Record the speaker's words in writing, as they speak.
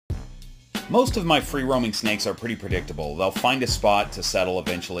Most of my free-roaming snakes are pretty predictable. They'll find a spot to settle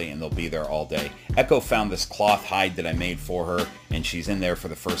eventually and they'll be there all day. Echo found this cloth hide that I made for her and she's in there for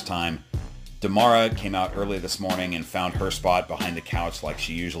the first time. Damara came out early this morning and found her spot behind the couch like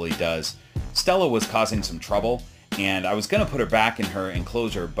she usually does. Stella was causing some trouble and I was going to put her back in her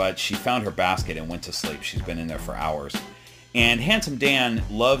enclosure, but she found her basket and went to sleep. She's been in there for hours. And Handsome Dan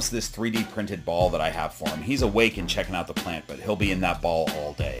loves this 3D printed ball that I have for him. He's awake and checking out the plant, but he'll be in that ball all day.